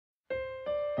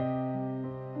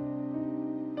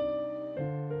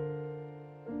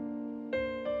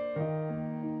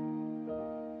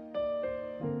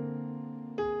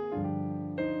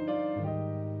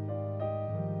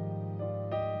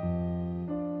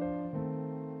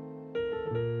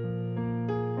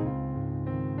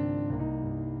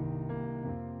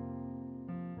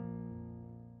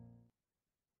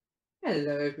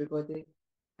Hello, everybody.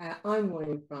 I'm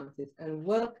Wayne Francis, and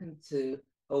welcome to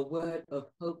A Word of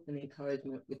Hope and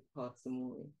Encouragement with Pastor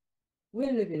Maureen.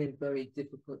 We're living in very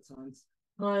difficult times.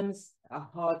 Times are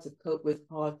hard to cope with,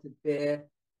 hard to bear,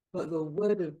 but the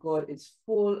Word of God is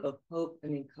full of hope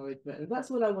and encouragement, and that's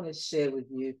what I want to share with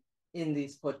you in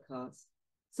these podcasts.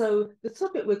 So the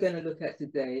topic we're going to look at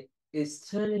today is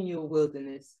turning your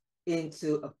wilderness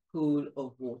into a pool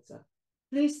of water.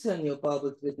 Please turn your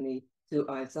Bibles with me to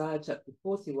Isaiah chapter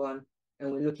 41,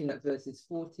 and we're looking at verses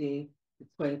 14 to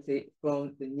 20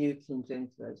 from the New King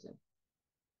James Version.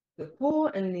 The poor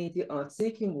and needy are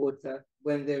seeking water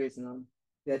when there is none.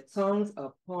 Their tongues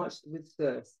are parched with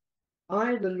thirst.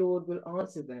 I, the Lord, will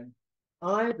answer them.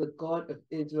 I, the God of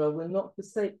Israel, will not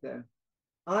forsake them.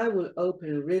 I will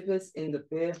open rivers in the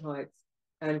bare heights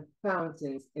and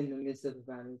fountains in the midst of the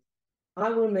valleys. I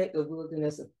will make the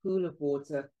wilderness a pool of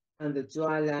water and the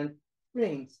dry land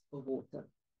springs of water.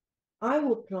 I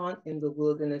will plant in the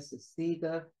wilderness the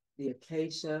cedar, the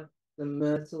acacia, the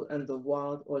myrtle, and the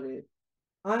wild olive.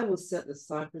 I will set the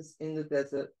cypress in the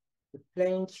desert, the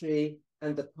plane tree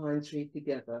and the pine tree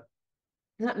together,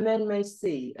 that men may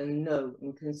see and know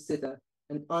and consider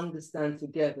and understand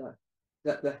together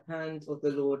that the hand of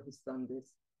the Lord has done this,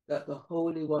 that the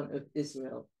Holy One of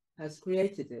Israel has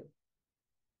created it.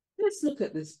 Let's look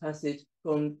at this passage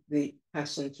from the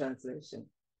Passion Translation.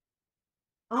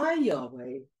 I,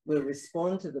 Yahweh, will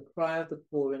respond to the cry of the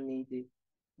poor and needy,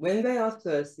 when they are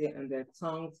thirsty and their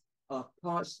tongues are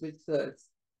parched with thirst,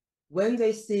 when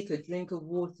they seek a drink of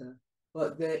water,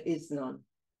 but there is none.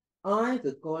 I,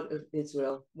 the God of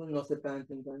Israel, will not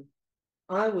abandon them.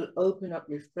 I will open up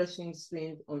refreshing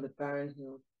streams on the barren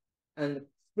hills and the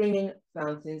springing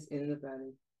fountains in the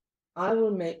valley. I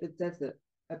will make the desert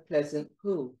a pleasant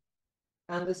pool,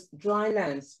 and the dry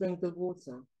land springs of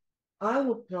water. I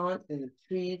will plant in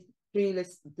the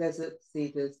treeless desert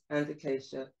cedars and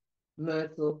acacia,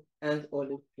 myrtle and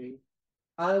olive tree.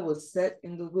 I will set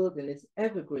in the wilderness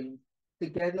evergreens,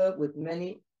 together with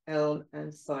many elm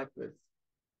and cypress.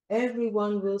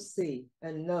 Everyone will see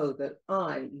and know that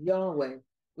I, Yahweh,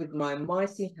 with my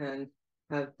mighty hand,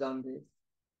 have done this.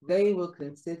 They will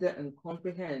consider and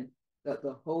comprehend that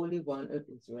the Holy One of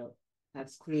Israel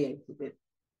has created it.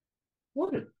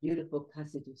 What a beautiful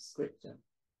passage of scripture.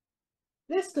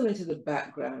 Let's go into the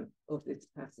background of this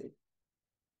passage.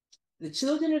 The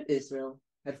children of Israel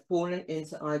had fallen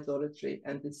into idolatry,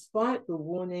 and despite the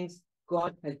warnings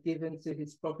God had given to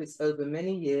his prophets over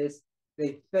many years,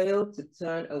 they failed to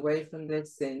turn away from their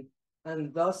sin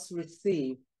and thus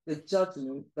receive the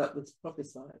judgment that was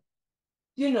prophesied.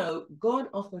 You know, God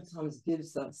oftentimes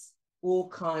gives us all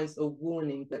kinds of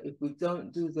warning that if we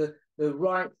don't do the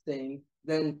right thing,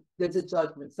 then there's a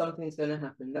judgment, something's going to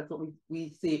happen. That's what we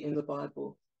see in the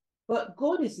Bible. But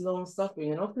God is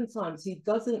long-suffering, and oftentimes he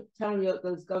doesn't carry out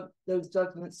those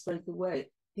judgments straight away.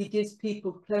 He gives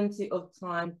people plenty of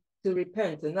time to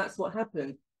repent, and that's what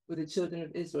happened with the children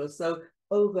of Israel. So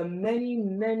over many,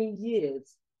 many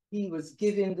years, he was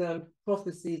giving them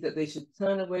prophecies that they should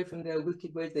turn away from their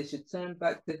wicked ways, they should turn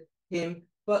back to him.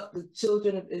 But the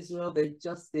children of Israel, they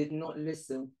just did not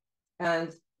listen.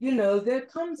 And, you know, there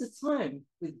comes a time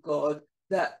with God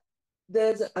that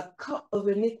there's a cup of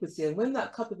iniquity. And when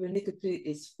that cup of iniquity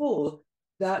is full,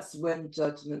 that's when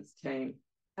judgments came.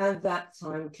 And that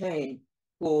time came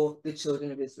for the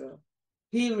children of Israel.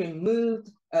 He removed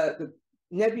the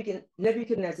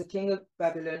Nebuchadnezzar, king of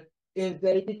Babylon,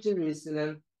 invaded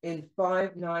Jerusalem in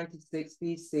 596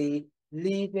 BC,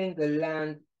 leaving the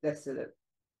land desolate.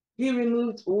 He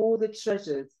removed all the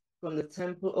treasures from the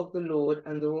temple of the Lord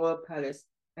and the royal palace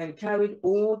and carried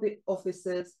all the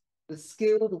officers, the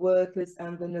skilled workers,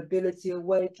 and the nobility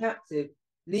away captive,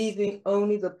 leaving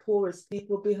only the poorest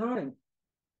people behind.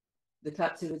 The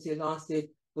captivity lasted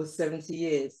for 70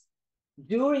 years.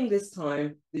 During this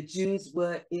time, the Jews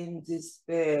were in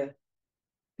despair,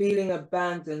 feeling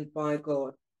abandoned by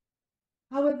God.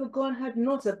 However, God had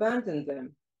not abandoned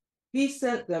them. He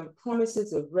sent them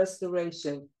promises of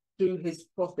restoration through his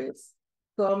prophets,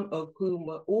 some of whom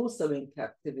were also in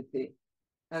captivity.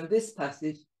 And this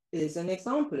passage is an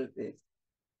example of this.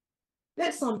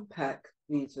 Let's unpack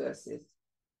these verses.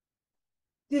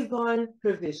 Divine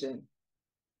provision.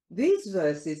 These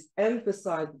verses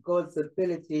emphasize God's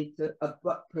ability to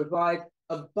provide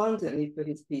abundantly for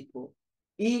his people,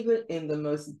 even in the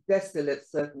most desolate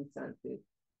circumstances.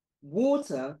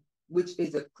 Water, which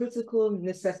is a critical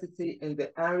necessity in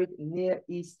the arid Near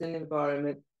Eastern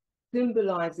environment,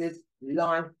 symbolizes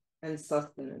life and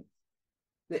sustenance.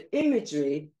 The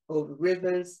imagery of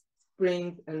rivers,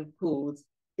 springs, and pools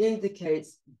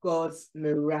indicates God's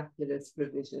miraculous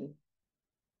provision.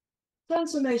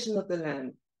 Transformation of the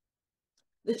land.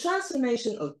 The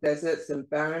transformation of deserts and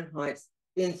barren heights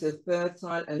into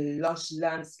fertile and lush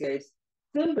landscapes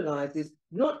symbolizes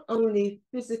not only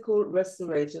physical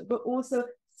restoration, but also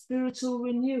spiritual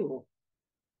renewal.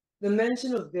 The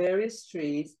mention of various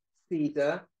trees,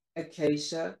 cedar,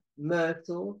 acacia,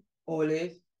 myrtle,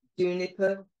 olive,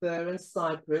 juniper, fir, and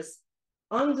cypress,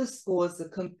 underscores the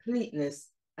completeness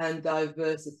and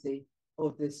diversity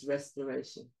of this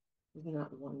restoration. Isn't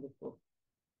that wonderful?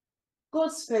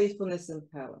 God's faithfulness and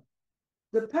power.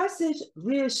 The passage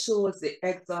reassures the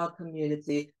exiled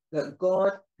community that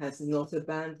God has not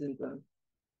abandoned them.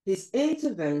 His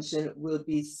intervention will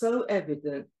be so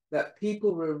evident that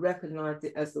people will recognize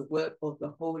it as the work of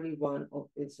the Holy One of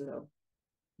Israel.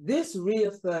 This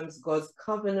reaffirms God's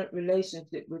covenant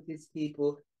relationship with his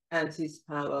people and his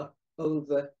power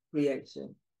over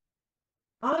creation.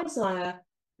 Isaiah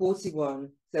 41,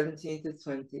 17 to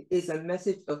 20 is a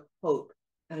message of hope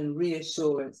and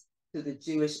reassurance to the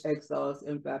Jewish exiles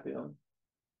in Babylon,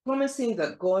 promising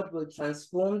that God will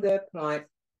transform their plight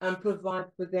and provide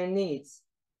for their needs.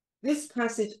 This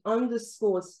passage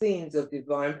underscores themes of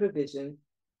divine provision,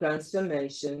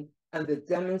 transformation, and the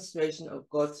demonstration of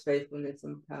God's faithfulness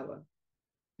and power.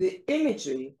 The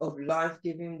imagery of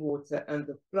life-giving water and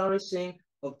the flourishing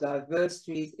of diverse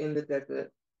trees in the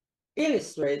desert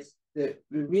illustrates the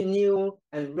renewal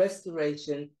and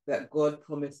restoration that God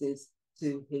promises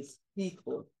to his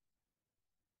people.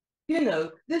 You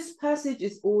know, this passage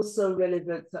is also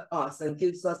relevant to us and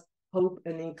gives us hope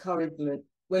and encouragement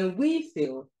when we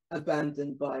feel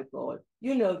abandoned by God.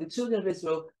 You know, the children of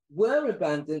Israel were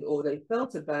abandoned, or they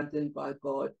felt abandoned by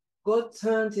God. God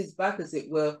turned his back, as it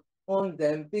were, on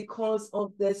them because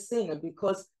of their sin and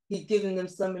because he'd given them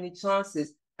so many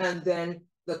chances. And then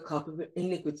the cup of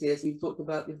iniquity, as we talked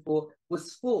about before,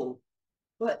 was full.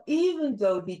 But even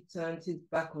though he turned his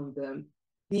back on them,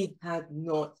 he had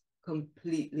not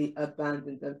completely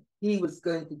abandoned them. He was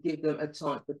going to give them a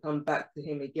chance to come back to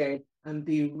him again and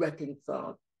be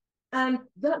reconciled. And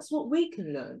that's what we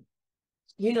can learn.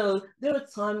 You know, there are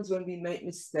times when we make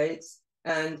mistakes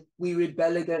and we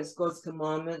rebel against God's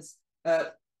commandments.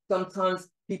 Sometimes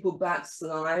people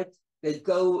backslide. They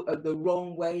go the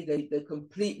wrong way. They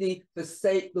completely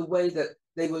forsake the way that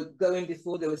they were going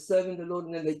before. They were serving the Lord,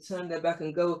 and then they turn their back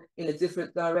and go in a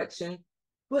different direction.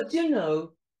 But you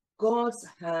know, God's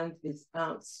hand is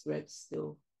outstretched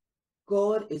still.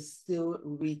 God is still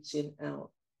reaching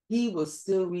out. He will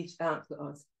still reach out to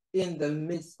us in the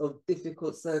midst of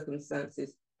difficult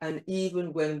circumstances. And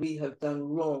even when we have done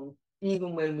wrong,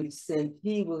 even when we've sinned,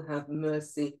 he will have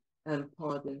mercy and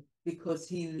pardon, because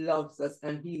he loves us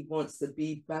and he wants to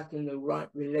be back in the right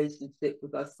relationship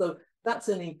with us. So that's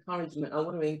an encouragement. I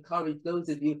want to encourage those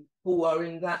of you who are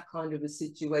in that kind of a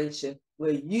situation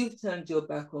where you've turned your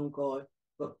back on God,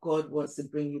 but God wants to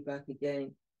bring you back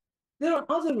again. There are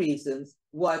other reasons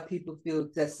why people feel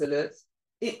desolate.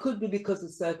 It could be because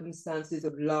of circumstances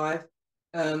of life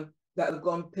that have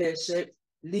gone pear-shaped,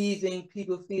 leaving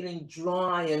people feeling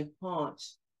dry and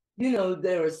parched. You know,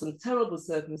 there are some terrible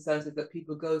circumstances that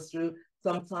people go through.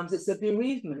 Sometimes it's a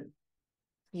bereavement.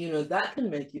 You know, that can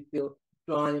make you feel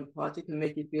dry and parched. It can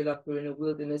make you feel like you're in a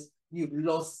wilderness. You've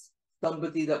lost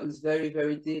somebody that was very,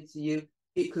 very dear to you.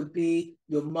 It could be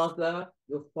your mother,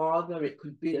 your father. It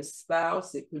could be a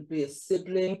spouse. It could be a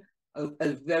sibling, a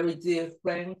very dear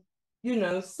friend. You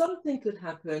know, something could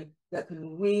happen that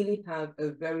can really have a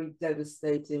very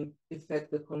devastating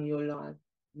effect upon your life,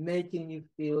 making you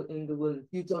feel in the wilderness.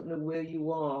 You don't know where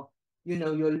you are. You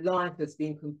know, your life has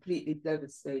been completely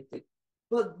devastated.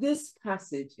 But this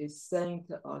passage is saying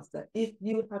to us that if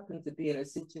you happen to be in a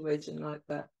situation like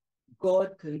that,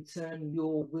 God can turn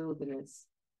your wilderness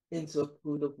into a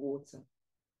pool of water.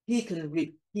 He can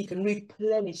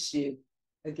replenish you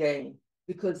again,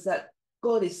 because that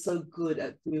God is so good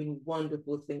at doing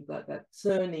wonderful things like that,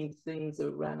 turning things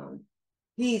around.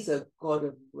 He's a God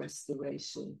of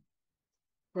restoration.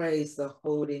 Praise the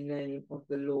holy name of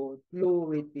the Lord.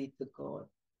 Glory be to God.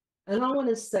 And I want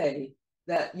to say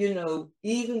that, you know,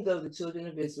 even though the children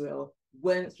of Israel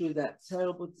went through that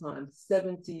terrible time,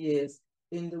 70 years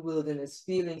in the wilderness,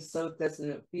 feeling so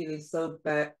desolate, feeling so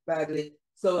badly,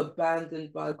 so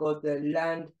abandoned by God, their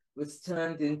land was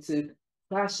turned into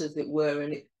trash, as it were,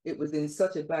 and it was in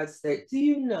such a bad state. Do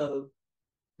you know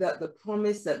that the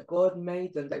promise that God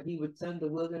made them, that he would turn the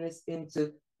wilderness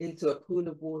into a pool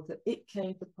of water, it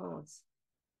came to pass?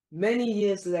 Many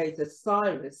years later,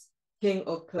 Cyrus, king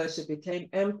of Persia, became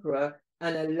emperor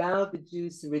and allowed the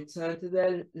Jews to return to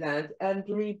their land and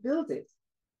rebuild it.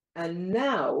 And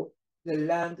now the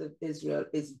land of Israel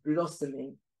is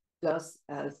blossoming, just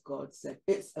as God said.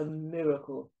 It's a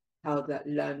miracle how that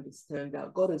land has turned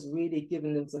out. God has really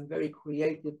given them some very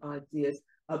creative ideas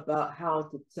about how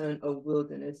to turn a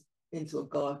wilderness into a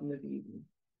Garden of Eden.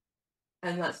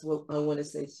 And that's what I want to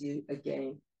say to you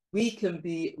again. We can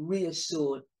be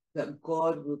reassured that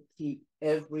God will keep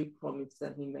every promise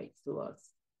that he makes to us.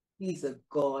 He's a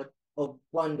God of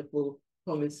wonderful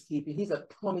promise keeping. He's a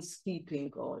promise keeping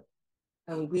God.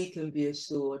 And we can be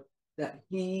assured that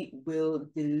he will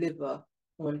deliver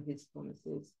on his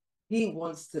promises. He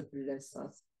wants to bless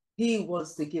us. He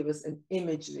wants to give us an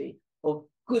imagery of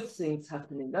good things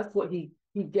happening. That's what he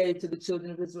gave to the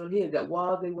children of Israel here, that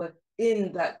while they were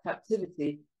in that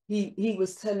captivity, he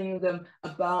was telling them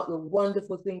about the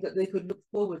wonderful things that they could look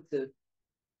forward to.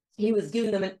 He was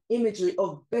giving them an imagery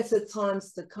of better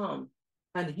times to come.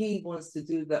 And he wants to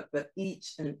do that for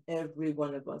each and every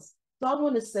one of us. So I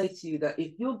want to say to you that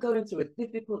if you're going through a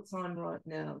difficult time right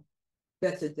now,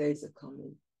 better days are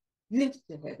coming. Lift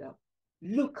your head up.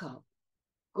 Look up.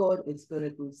 God is going to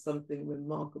do something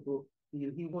remarkable for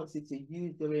you. He wants you to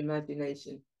use your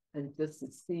imagination and just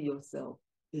to see yourself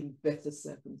in better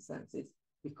circumstances,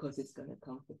 because it's going to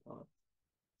come to pass.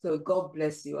 So God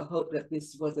bless you. I hope that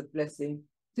this was a blessing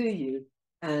to you,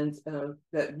 and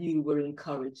that you were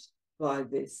encouraged by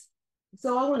this.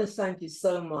 So I want to thank you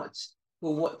so much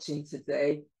for watching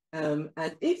today. And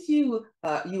if you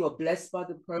are blessed by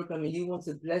the program and you want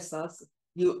to bless us,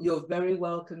 you're very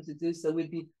welcome to do so. We'd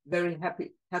be very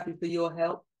happy for your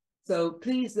help. So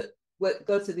please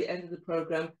go to the end of the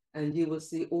program and you will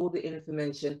see all the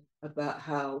information about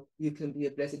how you can be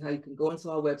a blessing, how you can go onto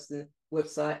our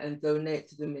website and donate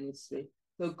to the ministry.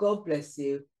 So God bless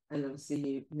you, and I'll see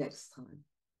you next time.